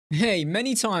Hey,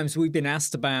 many times we've been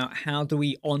asked about how do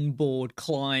we onboard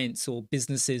clients or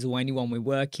businesses or anyone we're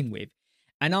working with.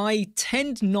 And I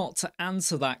tend not to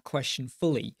answer that question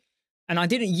fully. And I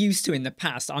didn't used to in the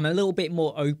past. I'm a little bit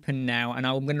more open now and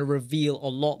I'm going to reveal a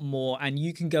lot more. And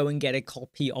you can go and get a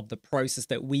copy of the process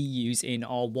that we use in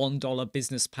our $1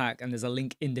 business pack. And there's a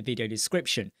link in the video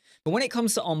description. But when it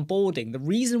comes to onboarding, the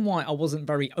reason why I wasn't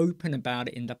very open about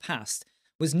it in the past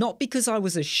was not because I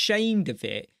was ashamed of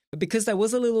it, but because there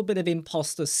was a little bit of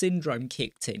imposter syndrome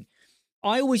kicked in.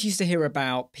 I always used to hear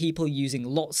about people using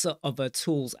lots of other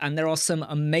tools, and there are some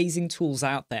amazing tools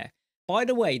out there. By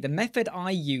the way, the method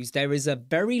I use, there is a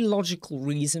very logical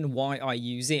reason why I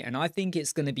use it, and I think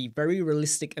it's going to be very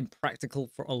realistic and practical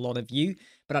for a lot of you,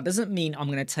 but that doesn't mean I'm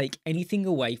going to take anything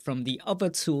away from the other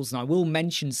tools, and I will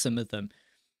mention some of them.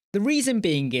 The reason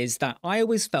being is that I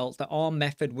always felt that our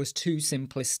method was too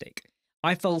simplistic.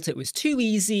 I felt it was too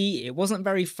easy, it wasn't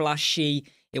very flashy,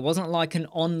 it wasn't like an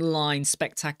online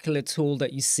spectacular tool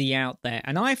that you see out there,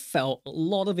 and I felt a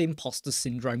lot of imposter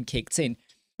syndrome kicked in.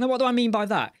 Now, what do I mean by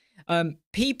that?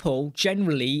 People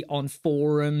generally on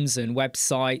forums and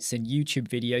websites and YouTube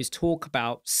videos talk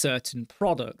about certain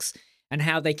products and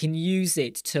how they can use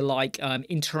it to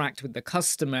interact with the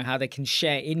customer, how they can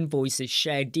share invoices,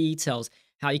 share details,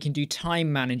 how you can do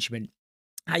time management,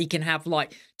 how you can have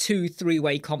like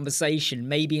 2-3-way conversation.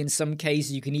 Maybe in some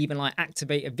cases you can even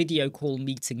activate a video call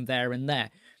meeting there and there.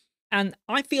 And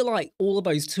I feel like all of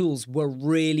those tools were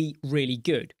really, really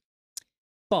good.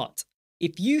 But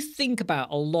if you think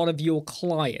about a lot of your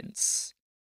clients,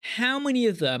 how many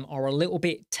of them are a little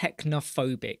bit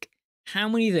technophobic? How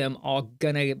many of them are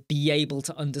going to be able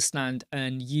to understand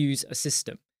and use a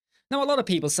system? Now, a lot of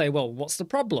people say, well, what's the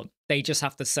problem? They just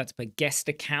have to set up a guest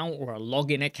account or a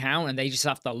login account, and they just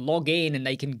have to log in and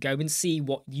they can go and see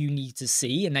what you need to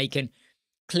see, and they can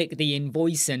click the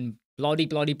invoice and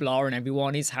blah-de-blah-de-blah, and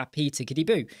everyone is happy,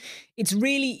 tickety-boo. It's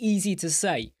really easy to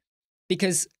say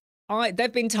because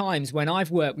there've been times when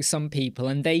I've worked with some people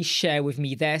and they share with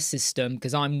me their system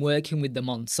because I'm working with them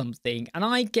on something, and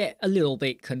I get a little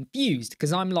bit confused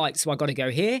because I'm like, so I got to go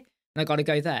here and I got to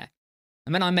go there.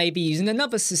 And then I may be using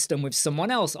another system with someone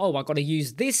else. Oh, I've got to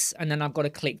use this, and then I've got to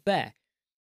click there.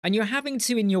 And you're having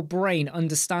to, in your brain,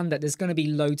 understand that there's going to be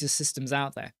loads of systems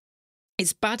out there.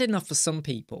 It's bad enough for some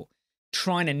people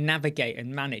trying to navigate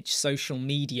and manage social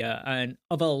media and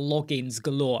other logins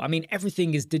galore. I mean,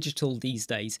 everything is digital these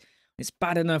days. It's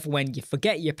bad enough when you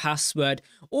forget your password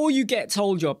or you get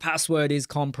told your password is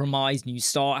compromised and you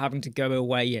start having to go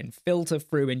away and filter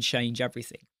through and change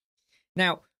everything.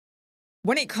 Now,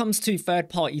 when it comes to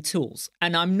third-party tools,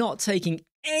 and I'm not taking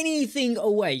anything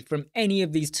away from any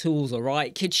of these tools, all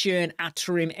right? Kitchen,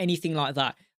 Atrium, anything like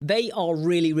that, they are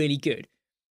really, really good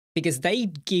because they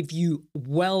give you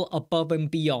well above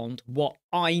and beyond what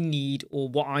I need or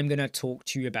what I'm going to talk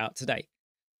to you about today.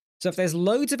 So if there's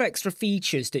loads of extra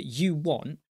features that you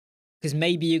want, because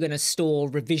maybe you're going to store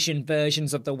revision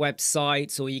versions of the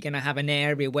websites, or you're going to have an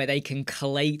area where they can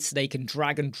collate, they can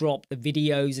drag and drop the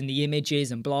videos and the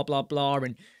images and blah, blah, blah,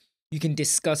 and you can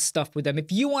discuss stuff with them.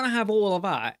 If you want to have all of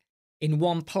that in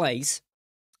one place,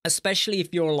 especially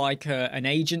if you're like an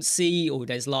agency or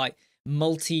there's like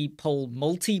multi-persons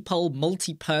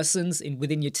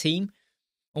within your team,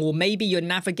 or maybe you're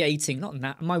navigating,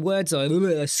 my words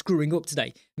are screwing up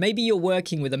today. Maybe you're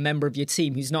working with a member of your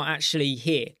team who's not actually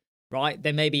here. Right?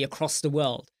 They may be across the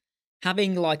world.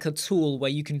 Having like a tool where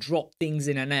you can drop things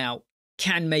in and out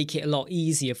can make it a lot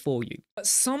easier for you. But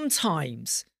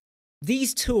sometimes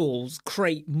these tools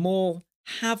create more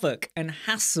havoc and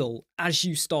hassle as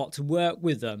you start to work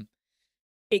with them.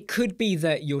 It could be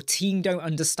that your team don't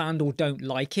understand or don't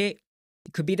like it.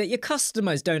 It could be that your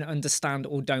customers don't understand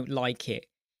or don't like it.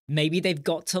 Maybe they've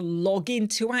got to log in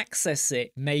to access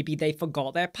it. Maybe they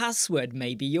forgot their password.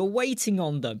 Maybe you're waiting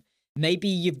on them. Maybe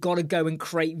you've got to go and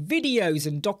create videos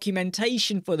and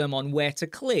documentation for them on where to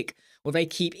click, or they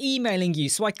keep emailing you.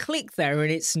 So I click there and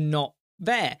it's not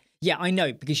there. Yeah, I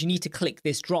know, because you need to click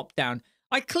this drop down.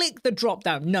 I click the drop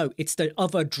down. No, it's the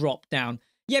other drop down.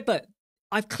 Yeah, but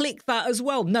I've clicked that as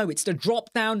well. No, it's the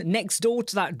drop down next door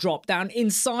to that drop down,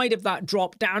 inside of that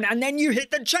drop down, and then you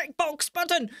hit the checkbox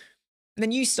button. And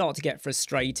then you start to get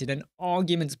frustrated and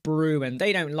arguments brew and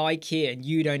they don't like it and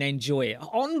you don't enjoy it.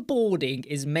 Onboarding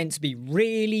is meant to be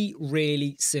really,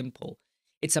 really simple.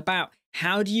 It's about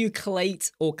how do you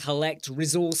collate or collect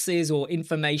resources or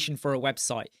information for a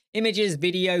website? Images,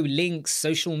 video, links,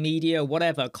 social media,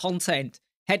 whatever, content,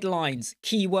 headlines,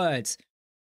 keywords.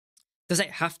 Does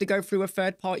it have to go through a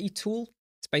third-party tool?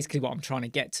 It's basically what I'm trying to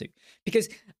get to. Because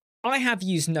I have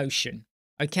used Notion.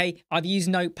 Okay, I've used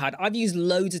Notepad. I've used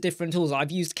loads of different tools. I've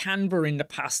used Canva in the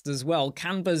past as well.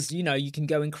 Canva's, you can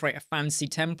go and create a fancy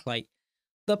template.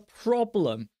 The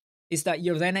problem is that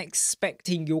you're then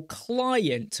expecting your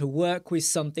client to work with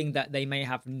something that they may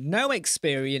have no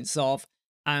experience of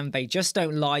and they just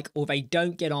don't like, or they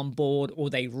don't get on board, or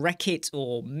they wreck it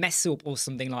or mess up or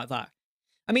something like that.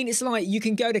 I mean, it's like you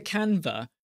can go to Canva,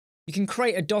 you can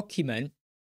create a document,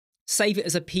 save it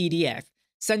as a PDF,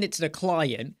 send it to the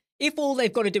client. If all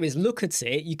they've got to do is look at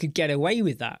it, you could get away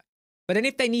with that. But then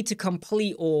if they need to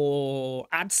complete or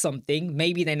add something,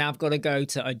 maybe they now have got to go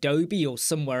to Adobe or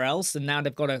somewhere else, and now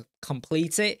they've got to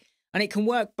complete it. And it can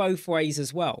work both ways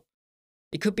as well.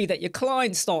 It could be that your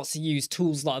client starts to use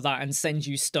tools like that and send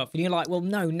you stuff. And you're like, well,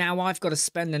 no, now I've got to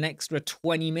spend an extra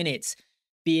 20 minutes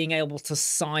being able to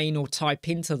sign or type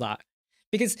into that.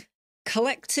 Because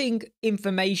collecting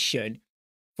information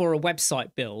for a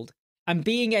website build and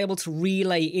being able to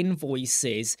relay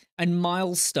invoices and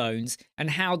milestones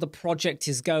and how the project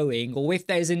is going, or if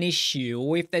there's an issue,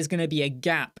 or if there's going to be a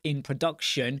gap in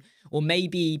production, or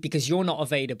maybe because you're not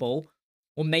available,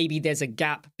 or maybe there's a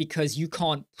gap because you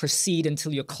can't proceed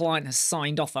until your client has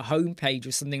signed off a homepage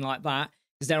or something like that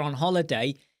because they're on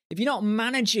holiday. If you're not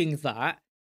managing that,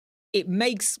 it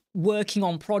makes working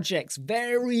on projects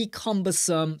very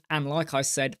cumbersome and, like I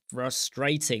said,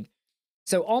 frustrating.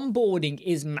 So onboarding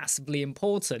is massively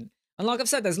important. And like I've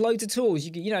said, there's loads of tools.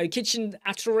 Kitchen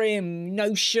Atrium,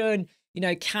 Notion,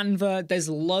 Canva. There's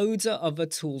loads of other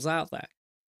tools out there.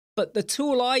 But the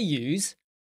tool I use,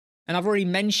 and I've already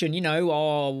mentioned,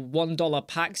 our $1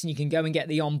 packs, and you can go and get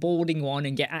the onboarding one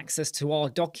and get access to our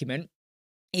document,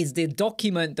 is the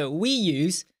document that we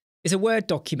use is a Word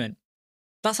document.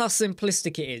 That's how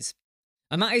simplistic it is.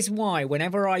 And that is why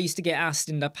whenever I used to get asked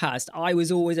in the past, I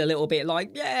was always a little bit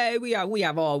like, yeah, we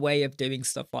have our way of doing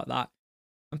stuff like that.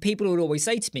 And people would always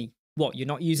say to me, what, you're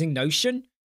not using Notion?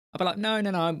 I'd be like, no,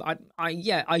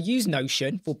 I use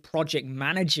Notion for project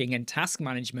managing and task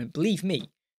management. Believe me,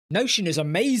 Notion is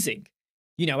amazing.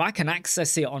 I can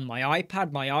access it on my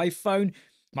iPad, my iPhone,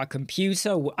 my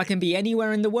computer. I can be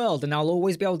anywhere in the world and I'll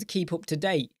always be able to keep up to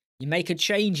date. You make a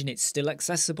change and it's still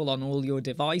accessible on all your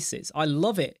devices. I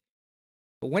love it.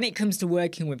 But when it comes to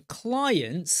working with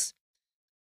clients,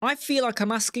 I feel like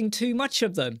I'm asking too much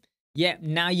of them. Yep,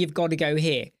 now you've got to go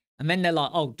here. And then they're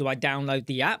like, oh, do I download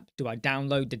the app? Do I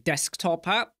download the desktop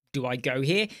app? Do I go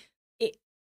here?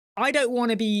 I don't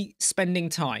want to be spending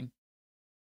time.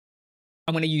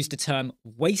 I'm going to use the term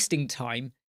wasting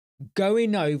time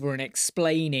going over and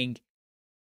explaining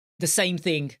the same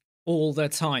thing all the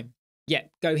time. Yeah,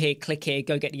 go here, click here,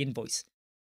 go get the invoice.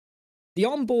 The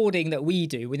onboarding that we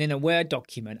do within a Word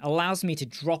document allows me to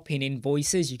drop in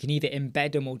invoices. You can either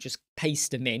embed them or just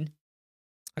paste them in.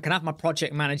 I can have my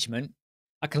project management.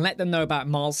 I can let them know about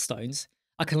milestones.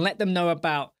 I can let them know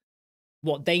about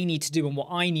what they need to do and what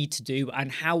I need to do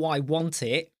and how I want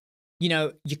it.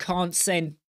 You can't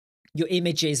send your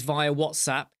images via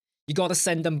WhatsApp. You got to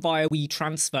send them via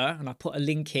WeTransfer, and I put a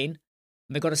link in,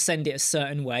 and they've got to send it a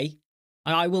certain way.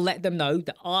 And I will let them know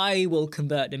that I will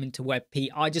convert them into WebP.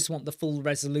 I just want the full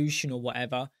resolution or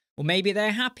whatever. Or maybe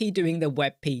they're happy doing the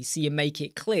WebP, so you make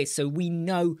it clear so we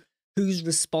know who's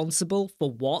responsible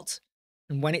for what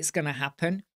and when it's going to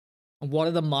happen and what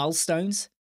are the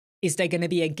milestones. Is there going to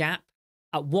be a gap?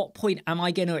 At what point am I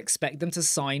going to expect them to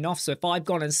sign off? So if I've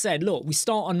gone and said, look, we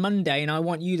start on Monday and I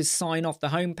want you to sign off the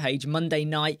homepage Monday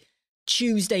night,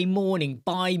 Tuesday morning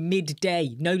by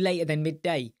midday, no later than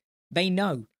midday, they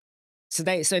know. So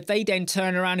if they then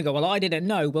turn around and go, well, I didn't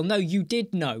know. Well, no, you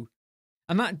did know.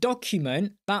 And that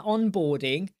document, that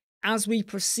onboarding, as we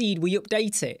proceed, we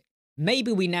update it.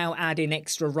 Maybe we now add in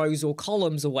extra rows or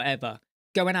columns or whatever.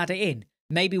 Go and add it in.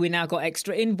 Maybe we now got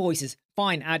extra invoices.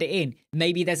 Fine, add it in.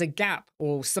 Maybe there's a gap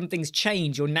or something's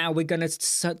changed, or now we're going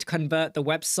to convert the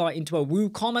website into a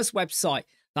WooCommerce website.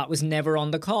 That was never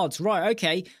on the cards. Right,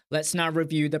 okay, let's now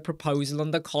review the proposal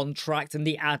and the contract and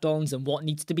the add-ons and what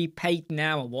needs to be paid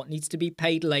now and what needs to be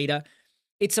paid later.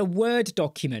 It's a Word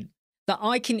document that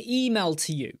I can email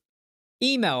to you.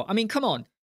 Email, I mean, come on.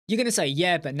 You're going to say,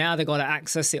 yeah, but now they've got to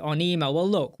access it on email. Well,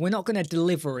 look, we're not going to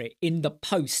deliver it in the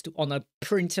post on a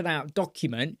printed out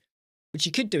document, which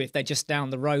you could do if they're just down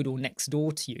the road or next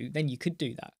door to you. Then you could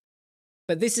do that.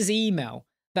 But this is email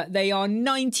that they are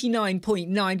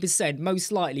 99.9%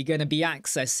 most likely going to be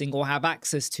accessing or have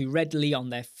access to readily on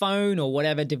their phone or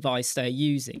whatever device they're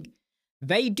using.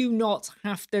 They do not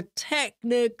have to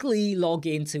technically log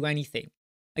into anything.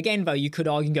 Again, though, you could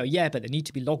argue and go, yeah, but they need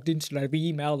to be logged into their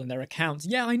email and their accounts.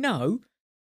 Yeah, I know.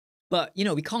 But,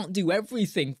 we can't do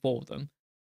everything for them.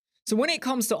 So when it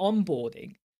comes to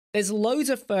onboarding, There's loads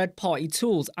of third-party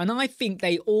tools, and I think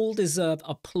they all deserve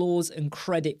applause and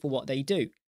credit for what they do.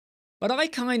 But I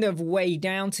kind of weigh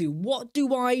down to, what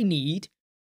do I need?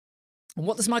 And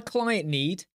what does my client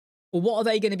need? Or what are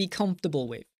they going to be comfortable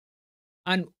with?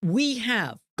 And we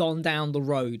have gone down the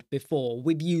road before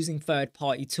with using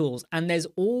third-party tools, and there's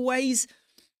always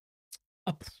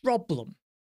a problem.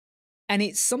 And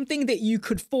it's something that you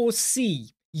could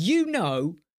foresee. You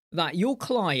know that your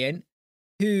client,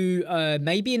 who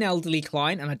may be an elderly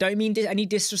client, and I don't mean any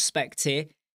disrespect here,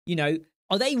 you know,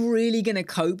 are they really going to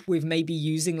cope with maybe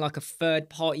using like a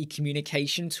third-party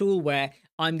communication tool where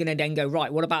I'm going to then go,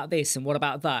 right, what about this and what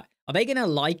about that? Are they going to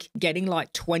like getting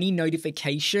like 20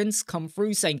 notifications come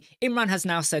through saying, Imran has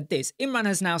now said this, Imran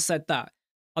has now said that?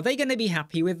 Are they going to be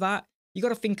happy with that? You got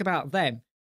to think about them,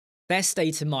 their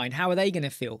state of mind. How are they going to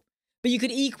feel? But you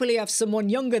could equally have someone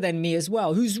younger than me as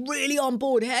well, who's really on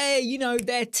board. Hey, you know,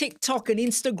 they're TikTok and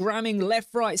Instagramming left,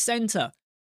 right, center.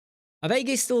 Are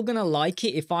they still going to like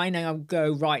it if I now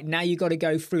go, right, now you got to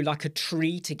go through like a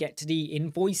tree to get to the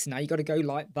invoice. Now you got to go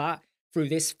like that through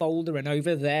this folder and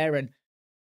over there. And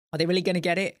are they really going to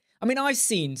get it? I mean, I've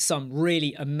seen some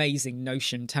really amazing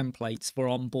Notion templates for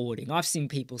onboarding. I've seen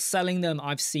people selling them.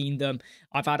 I've seen them.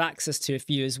 I've had access to a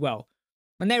few as well.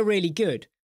 And they're really good.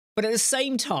 But at the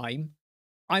same time,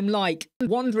 I'm like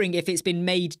wondering if it's been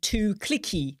made too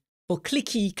clicky for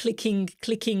clicky, clicking,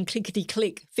 clickety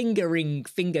click,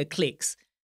 finger clicks.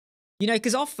 You know,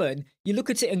 because often you look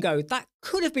at it and go, that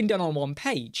could have been done on one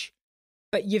page.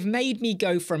 But you've made me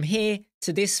go from here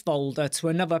to this folder to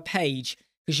another page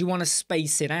because you want to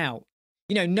space it out.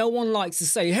 You know, no one likes to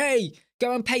say, hey,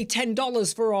 go and pay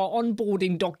 $10 for our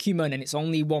onboarding document and it's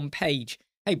only one page.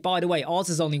 Hey, by the way, ours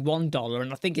is only $1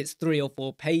 and I think it's 3 or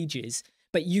 4 pages,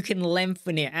 but you can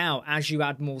lengthen it out as you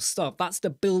add more stuff. That's the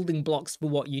building blocks for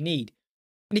what you need.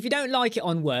 And if you don't like it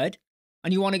on Word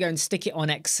and you want to go and stick it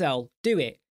on Excel, do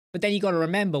it. But then you got to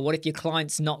remember, what if your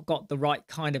client's not got the right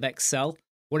kind of Excel?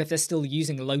 What if they're still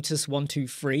using Lotus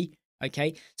 123?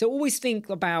 Okay, so always think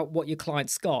about what your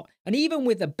client's got. And even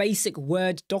with a basic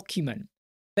Word document,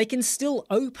 they can still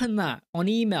open that on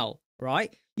email,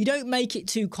 right? You don't make it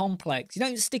too complex. You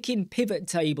don't stick in pivot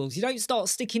tables. You don't start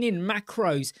sticking in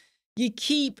macros. You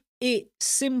keep it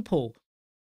simple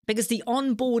because the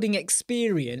onboarding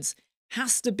experience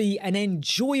has to be an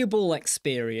enjoyable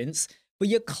experience for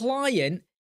your client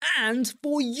and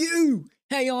for you.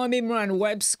 Hey, I'm Imran,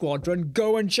 Web Squadron.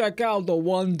 Go and check out the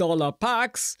 $1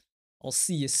 packs. I'll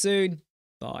see you soon.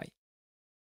 Bye.